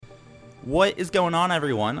What is going on,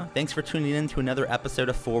 everyone? Thanks for tuning in to another episode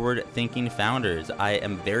of Forward Thinking Founders. I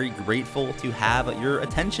am very grateful to have your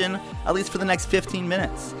attention, at least for the next 15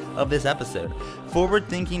 minutes of this episode. Forward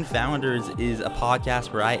Thinking Founders is a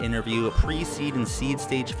podcast where I interview pre-seed and seed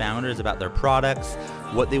stage founders about their products,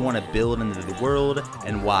 what they want to build into the world,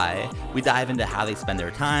 and why. We dive into how they spend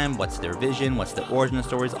their time, what's their vision, what's the origin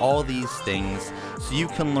stories, all these things, so you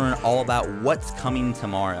can learn all about what's coming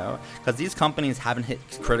tomorrow. Because these companies haven't hit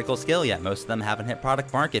critical scale yet. Most of them haven't hit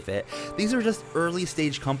product market fit. These are just early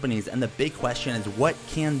stage companies, and the big question is, what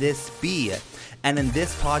can this be? And in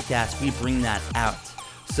this podcast, we bring that out.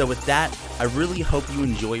 So with that, I really hope you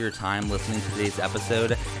enjoy your time listening to today's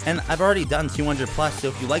episode. And I've already done 200 plus, so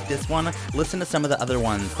if you like this one, listen to some of the other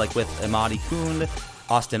ones, like with Imadi Kund,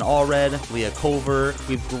 Austin Allred, Leah Culver.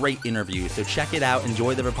 We have great interviews, so check it out,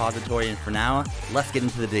 enjoy the repository, and for now, let's get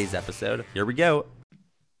into today's episode. Here we go.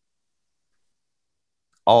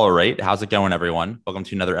 All right, how's it going, everyone? Welcome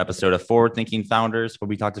to another episode of Forward Thinking Founders, where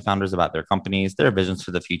we talk to founders about their companies, their visions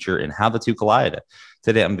for the future, and how the two collide.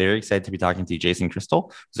 Today, I'm very excited to be talking to Jason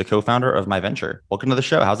Crystal, who's a co-founder of My Venture. Welcome to the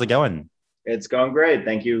show. How's it going? It's going great.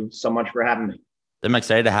 Thank you so much for having me. I'm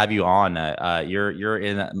excited to have you on. You're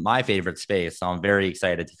in my favorite space, so I'm very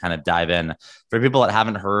excited to kind of dive in. For people that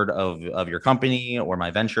haven't heard of your company or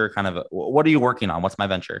My Venture, kind of what are you working on? What's My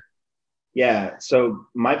Venture? Yeah, so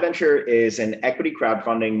My Venture is an equity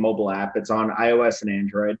crowdfunding mobile app. It's on iOS and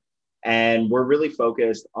Android. And we're really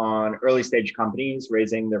focused on early stage companies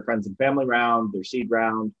raising their friends and family round, their seed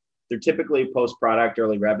round. They're typically post-product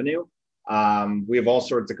early revenue. We have all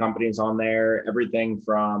sorts of companies on there, everything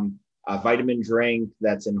from a vitamin drink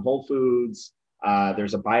that's in Whole Foods.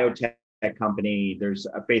 There's a biotech company. There's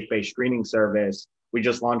a faith-based streaming service. We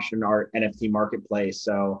just launched an art NFT marketplace.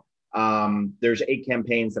 So there's 8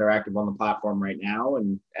 campaigns that are active on the platform right now,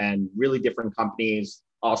 and really different companies,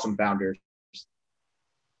 awesome founders.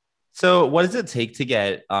 So what does it take to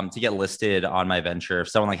get listed on My Venture? If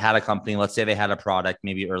someone like had a company, let's say they had a product,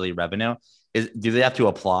 maybe early revenue, do they have to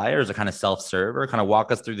apply, or is it kind of self-serve? Or kind of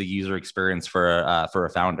walk us through the user experience for a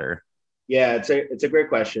founder? Yeah, it's a great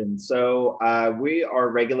question. So we are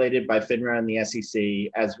regulated by FINRA and the SEC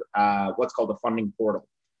as what's called a funding portal.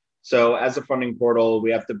 So as a funding portal,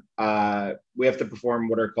 we have to perform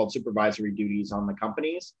what are called supervisory duties on the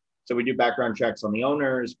companies. So we do background checks on the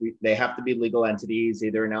owners. They have to be legal entities,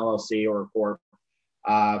 either an LLC or a corp.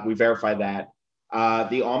 We verify that.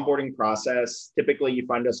 The onboarding process, typically you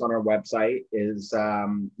find us on our website, is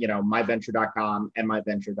myventure.com and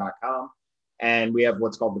myventure.com. And we have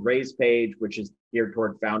what's called the Raise page, which is geared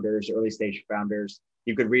toward founders, early stage founders.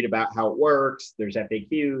 You could read about how it works. There's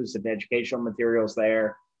FAQs and educational materials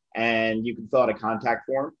there. And you can fill out a contact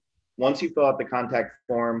form. Once you fill out the contact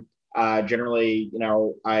form, generally,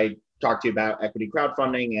 I talk to you about equity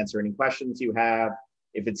crowdfunding, answer any questions you have.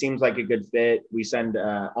 If it seems like a good fit, we send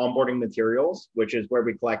onboarding materials, which is where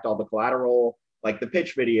we collect all the collateral, like the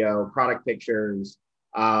pitch video, product pictures,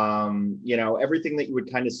 everything that you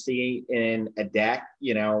would kind of see in a deck.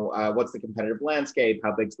 What's the competitive landscape?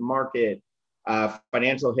 How big's the market?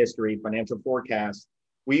 Financial history, financial forecast.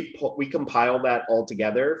 We compile that all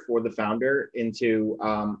together for the founder into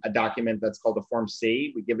a document that's called a Form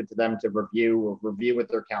C. We give it to them to review with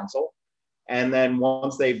their counsel. And then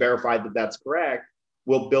once they verify that that's correct,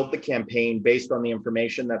 we'll build the campaign based on the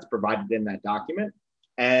information that's provided in that document.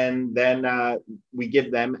 And then we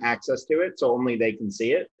give them access to it, so only they can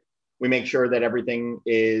see it. We make sure that everything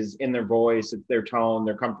is in their voice, it's their tone,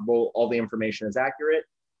 they're comfortable, all the information is accurate.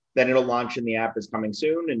 Then it'll launch, and the app is coming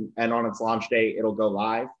soon. And on its launch day, it'll go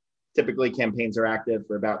live. Typically, campaigns are active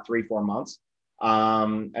for about 3-4 months.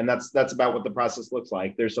 And that's about what the process looks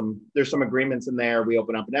like. There's some agreements in there. We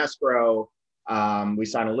open up an escrow. We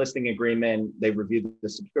sign a listing agreement. They review the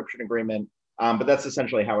subscription agreement. But that's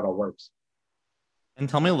essentially how it all works. And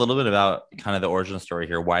tell me a little bit about kind of the origin story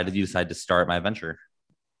here. Why did you decide to start My Venture?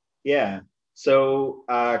 Yeah. So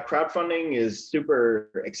crowdfunding is super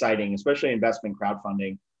exciting, especially investment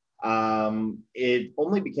crowdfunding. It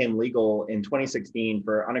only became legal in 2016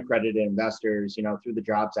 for unaccredited investors, through the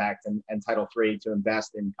Jobs Act and Title III, to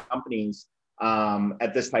invest in companies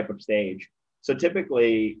at this type of stage. So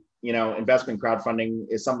typically, investment crowdfunding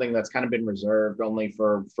is something that's kind of been reserved only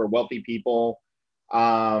for wealthy people.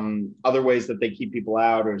 Other ways that they keep people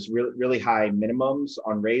out is really, really high minimums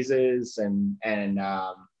on raises and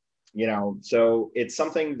so it's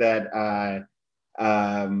something that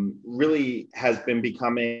really has been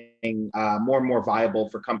becoming more and more viable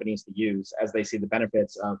for companies to use as they see the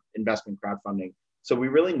benefits of investment crowdfunding. So we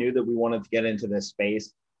really knew that we wanted to get into this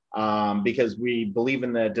space because we believe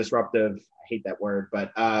in the disruptive, I hate that word,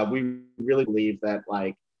 but we really believe that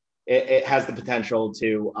it has the potential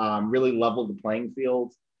to really level the playing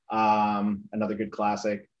field. Another good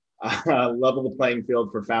classic, level the playing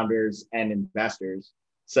field for founders and investors.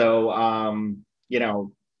 So,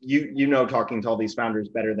 talking to all these founders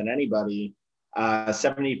better than anybody,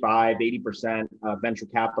 75, 80% of venture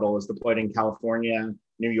capital is deployed in California,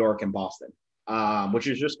 New York, and Boston, which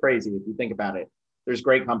is just crazy if you think about it. There's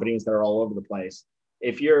great companies that are all over the place.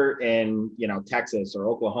 If you're in, Texas or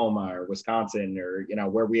Oklahoma or Wisconsin or,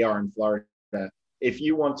 where we are in Florida, if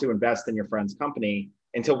you want to invest in your friend's company,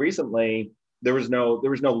 until recently, there was no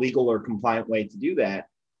legal or compliant way to do that.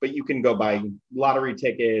 But you can go buy lottery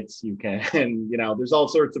tickets. You can, there's all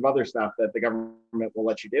sorts of other stuff that the government will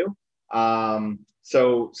let you do.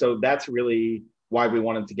 So that's really why we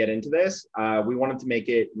wanted to get into this. We wanted to make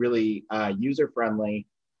it really user friendly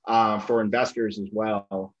for investors as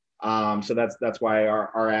well. So that's why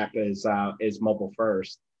our app is mobile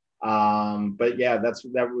first. But yeah,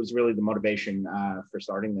 that was really the motivation for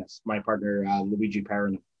starting this. My partner Luigi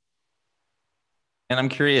Perrin. And I'm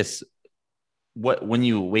curious, when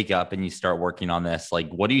you wake up and you start working on this, like,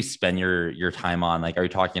 what do you spend your time on? Like, are you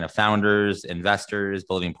talking to founders, investors,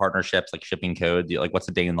 building partnerships, like shipping code? Like, what's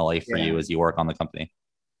a day in the life for you as you work on the company?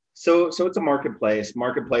 So it's a marketplace.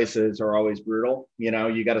 Marketplaces are always brutal.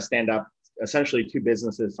 You got to stand up essentially two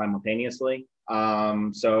businesses simultaneously.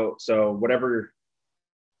 So whatever,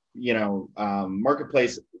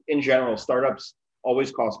 marketplace in general, startups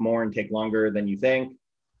always cost more and take longer than you think.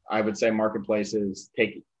 I would say marketplaces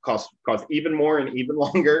cost even more and even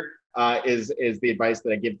longer, is the advice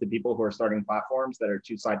that I give to people who are starting platforms that are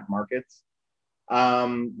two-sided markets.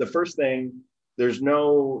 The first thing, there's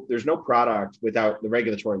no product without the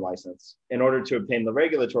regulatory license. In order to obtain the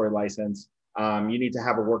regulatory license, you need to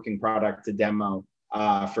have a working product to demo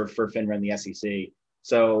for FINRA and the SEC.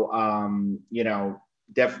 So,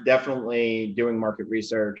 definitely doing market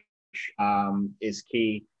research is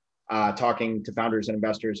key. Talking to founders and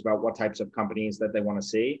investors about what types of companies that they want to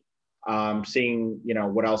see, seeing,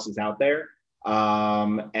 what else is out there,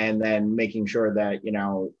 and then making sure that,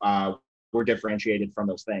 we're differentiated from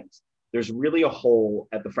those things. There's really a hole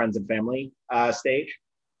at the friends and family stage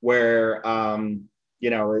where,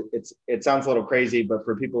 it sounds a little crazy, but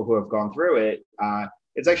for people who have gone through it,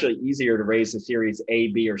 it's actually easier to raise a series A,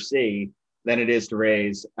 B, or C than it is to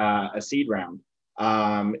raise a seed round.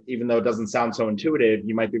 Even though it doesn't sound so intuitive,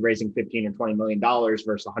 you might be raising $15 or $20 million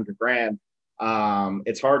versus $100,000.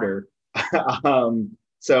 It's harder.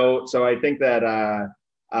 So I think that,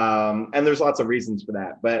 and there's lots of reasons for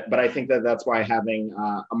that, but I think that that's why having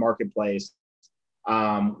a marketplace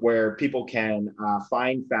where people can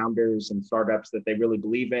find founders and startups that they really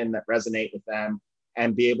believe in, that resonate with them,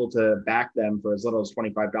 and be able to back them for as little as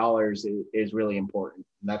 $25 is really important.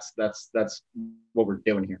 That's what we're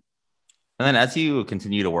doing here. And then as you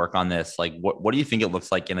continue to work on this, like, what do you think it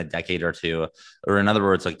looks like in a decade or two? Or in other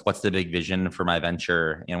words, like, what's the big vision for my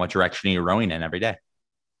venture and what direction are you rowing in every day?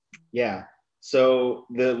 Yeah. So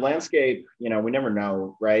the landscape, we never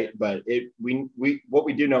know, right? But what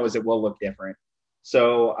we do know is it will look different.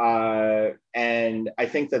 So, and I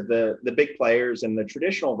think that the big players and the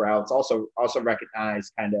traditional routes also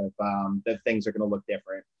recognize kind of that things are going to look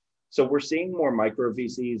different. So we're seeing more micro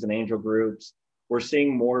VCs and angel groups. We're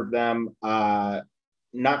seeing more of them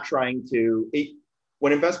not trying to.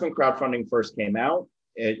 When investment crowdfunding first came out,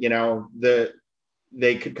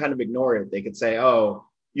 they could kind of ignore it. They could say, "Oh,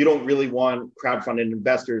 you don't really want crowdfunded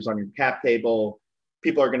investors on your cap table.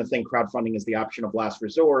 People are going to think crowdfunding is the option of last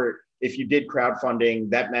resort. If you did crowdfunding,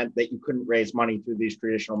 that meant that you couldn't raise money through these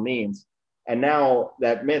traditional means." And now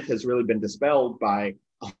that myth has really been dispelled by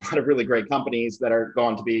a lot of really great companies that are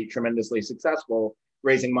going to be tremendously successful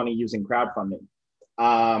raising money using crowdfunding.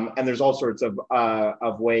 And there's all sorts of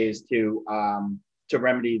ways to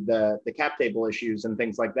remedy the cap table issues and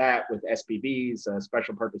things like that with SPVs,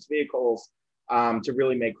 special purpose vehicles, to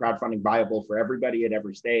really make crowdfunding viable for everybody at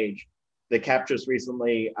every stage. The cap just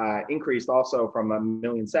recently increased also from $1.7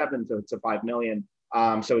 million to $5 million.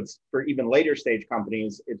 So it's for even later stage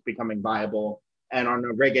companies, it's becoming viable. And on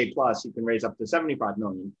a Reg A Plus, you can raise up to $75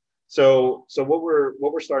 million. So what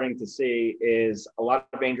we're starting to see is a lot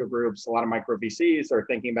of angel groups, a lot of micro VCs are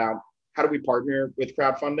thinking about, how do we partner with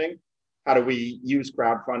crowdfunding? How do we use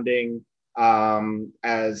crowdfunding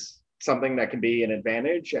as something that can be an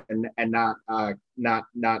advantage and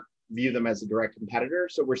not view them as a direct competitor?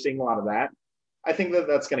 So we're seeing a lot of that. I think that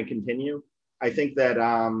that's going to continue. I think that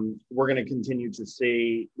we're going to continue to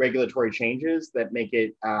see regulatory changes that make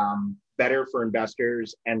it better for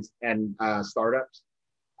investors and startups.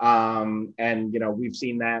 And we've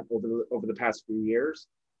seen that over the past few years.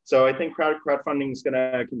 So I think crowdfunding is going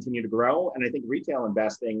to continue to grow, and I think retail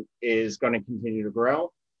investing is going to continue to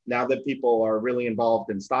grow now that people are really involved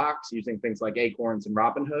in stocks using things like Acorns and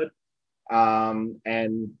Robinhood,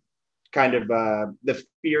 and kind of the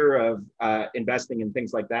fear of investing in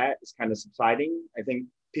things like that is kind of subsiding. I think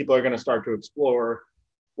people are going to start to explore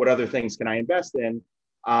what other things can I invest in.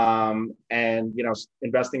 And,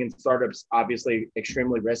 investing in startups, obviously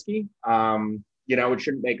extremely risky. It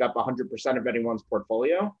shouldn't make up 100% of anyone's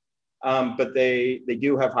portfolio, but they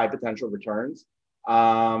do have high potential returns.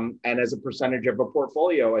 And as a percentage of a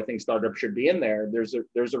portfolio, I think startups should be in there.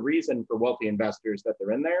 There's a reason for wealthy investors that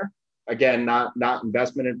they're in there. Again, not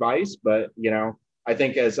investment advice, but I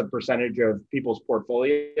think as a percentage of people's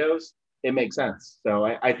portfolios, it makes sense. So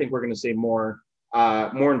I think we're going to see more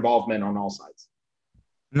involvement on all sides.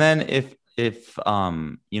 And then if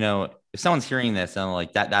someone's hearing this and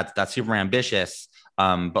like that's super ambitious,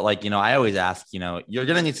 but like, I always ask, you're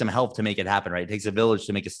going to need some help to make it happen, right? It takes a village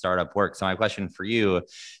to make a startup work. So my question for you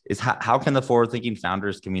is how can the forward thinking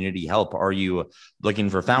founders community help? Are you looking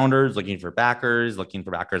for founders, looking for backers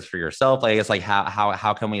for yourself? I guess like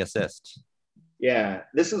how can we assist? Yeah,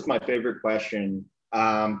 this is my favorite question,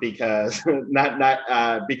 because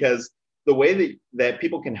because the way that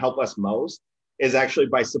people can help us most is actually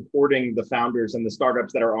by supporting the founders and the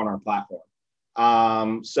startups that are on our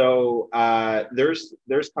platform. So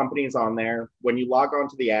there's companies on there. When you log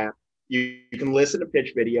onto the app, you can listen to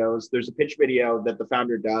pitch videos. There's a pitch video that the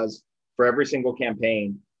founder does for every single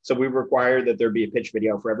campaign. So we require that there be a pitch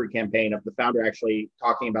video for every campaign of the founder actually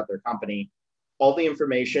talking about their company. All the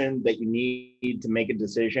information that you need to make a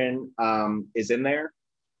decision is in there.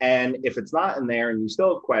 And if it's not in there and you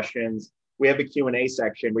still have questions, we have a Q&A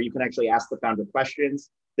section where you can actually ask the founder questions.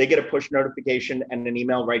 They get a push notification and an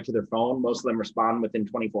email right to their phone. Most of them respond within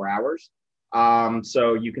 24 hours.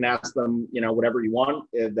 So you can ask them, whatever you want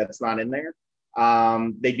that's not in there.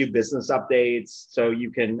 They do business updates. So you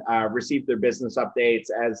can receive their business updates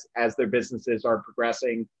as their businesses are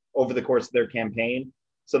progressing over the course of their campaign.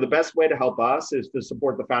 So the best way to help us is to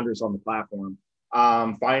support the founders on the platform.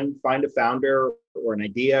 Find a founder or an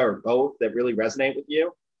idea or both that really resonate with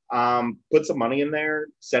you. Put some money in there,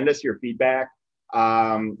 send us your feedback.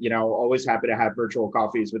 Always happy to have virtual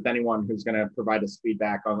coffees with anyone who's going to provide us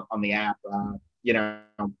feedback on the app.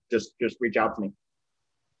 Just reach out to me.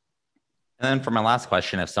 And then for my last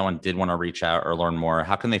question, if someone did want to reach out or learn more,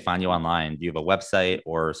 how can they find you online? Do you have a website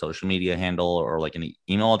or social media handle or like an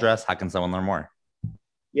email address? How can someone learn more?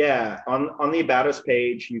 Yeah, on the About Us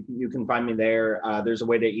page, you can find me there. There's a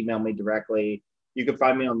way to email me directly. You can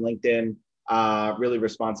find me on LinkedIn. Really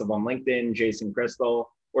responsive on LinkedIn, Jason Crystal,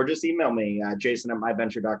 or just email me,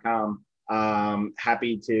 jason@myventure.com.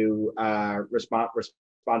 Happy to respond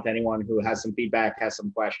to anyone who has some feedback, has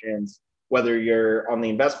some questions, whether you're on the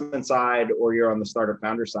investment side or you're on the startup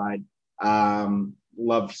founder side.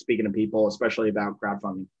 Love speaking to people, especially about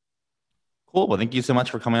crowdfunding. Cool. Well, thank you so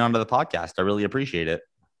much for coming on to the podcast. I really appreciate it.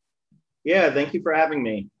 Yeah, thank you for having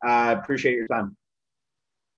me. I appreciate your time.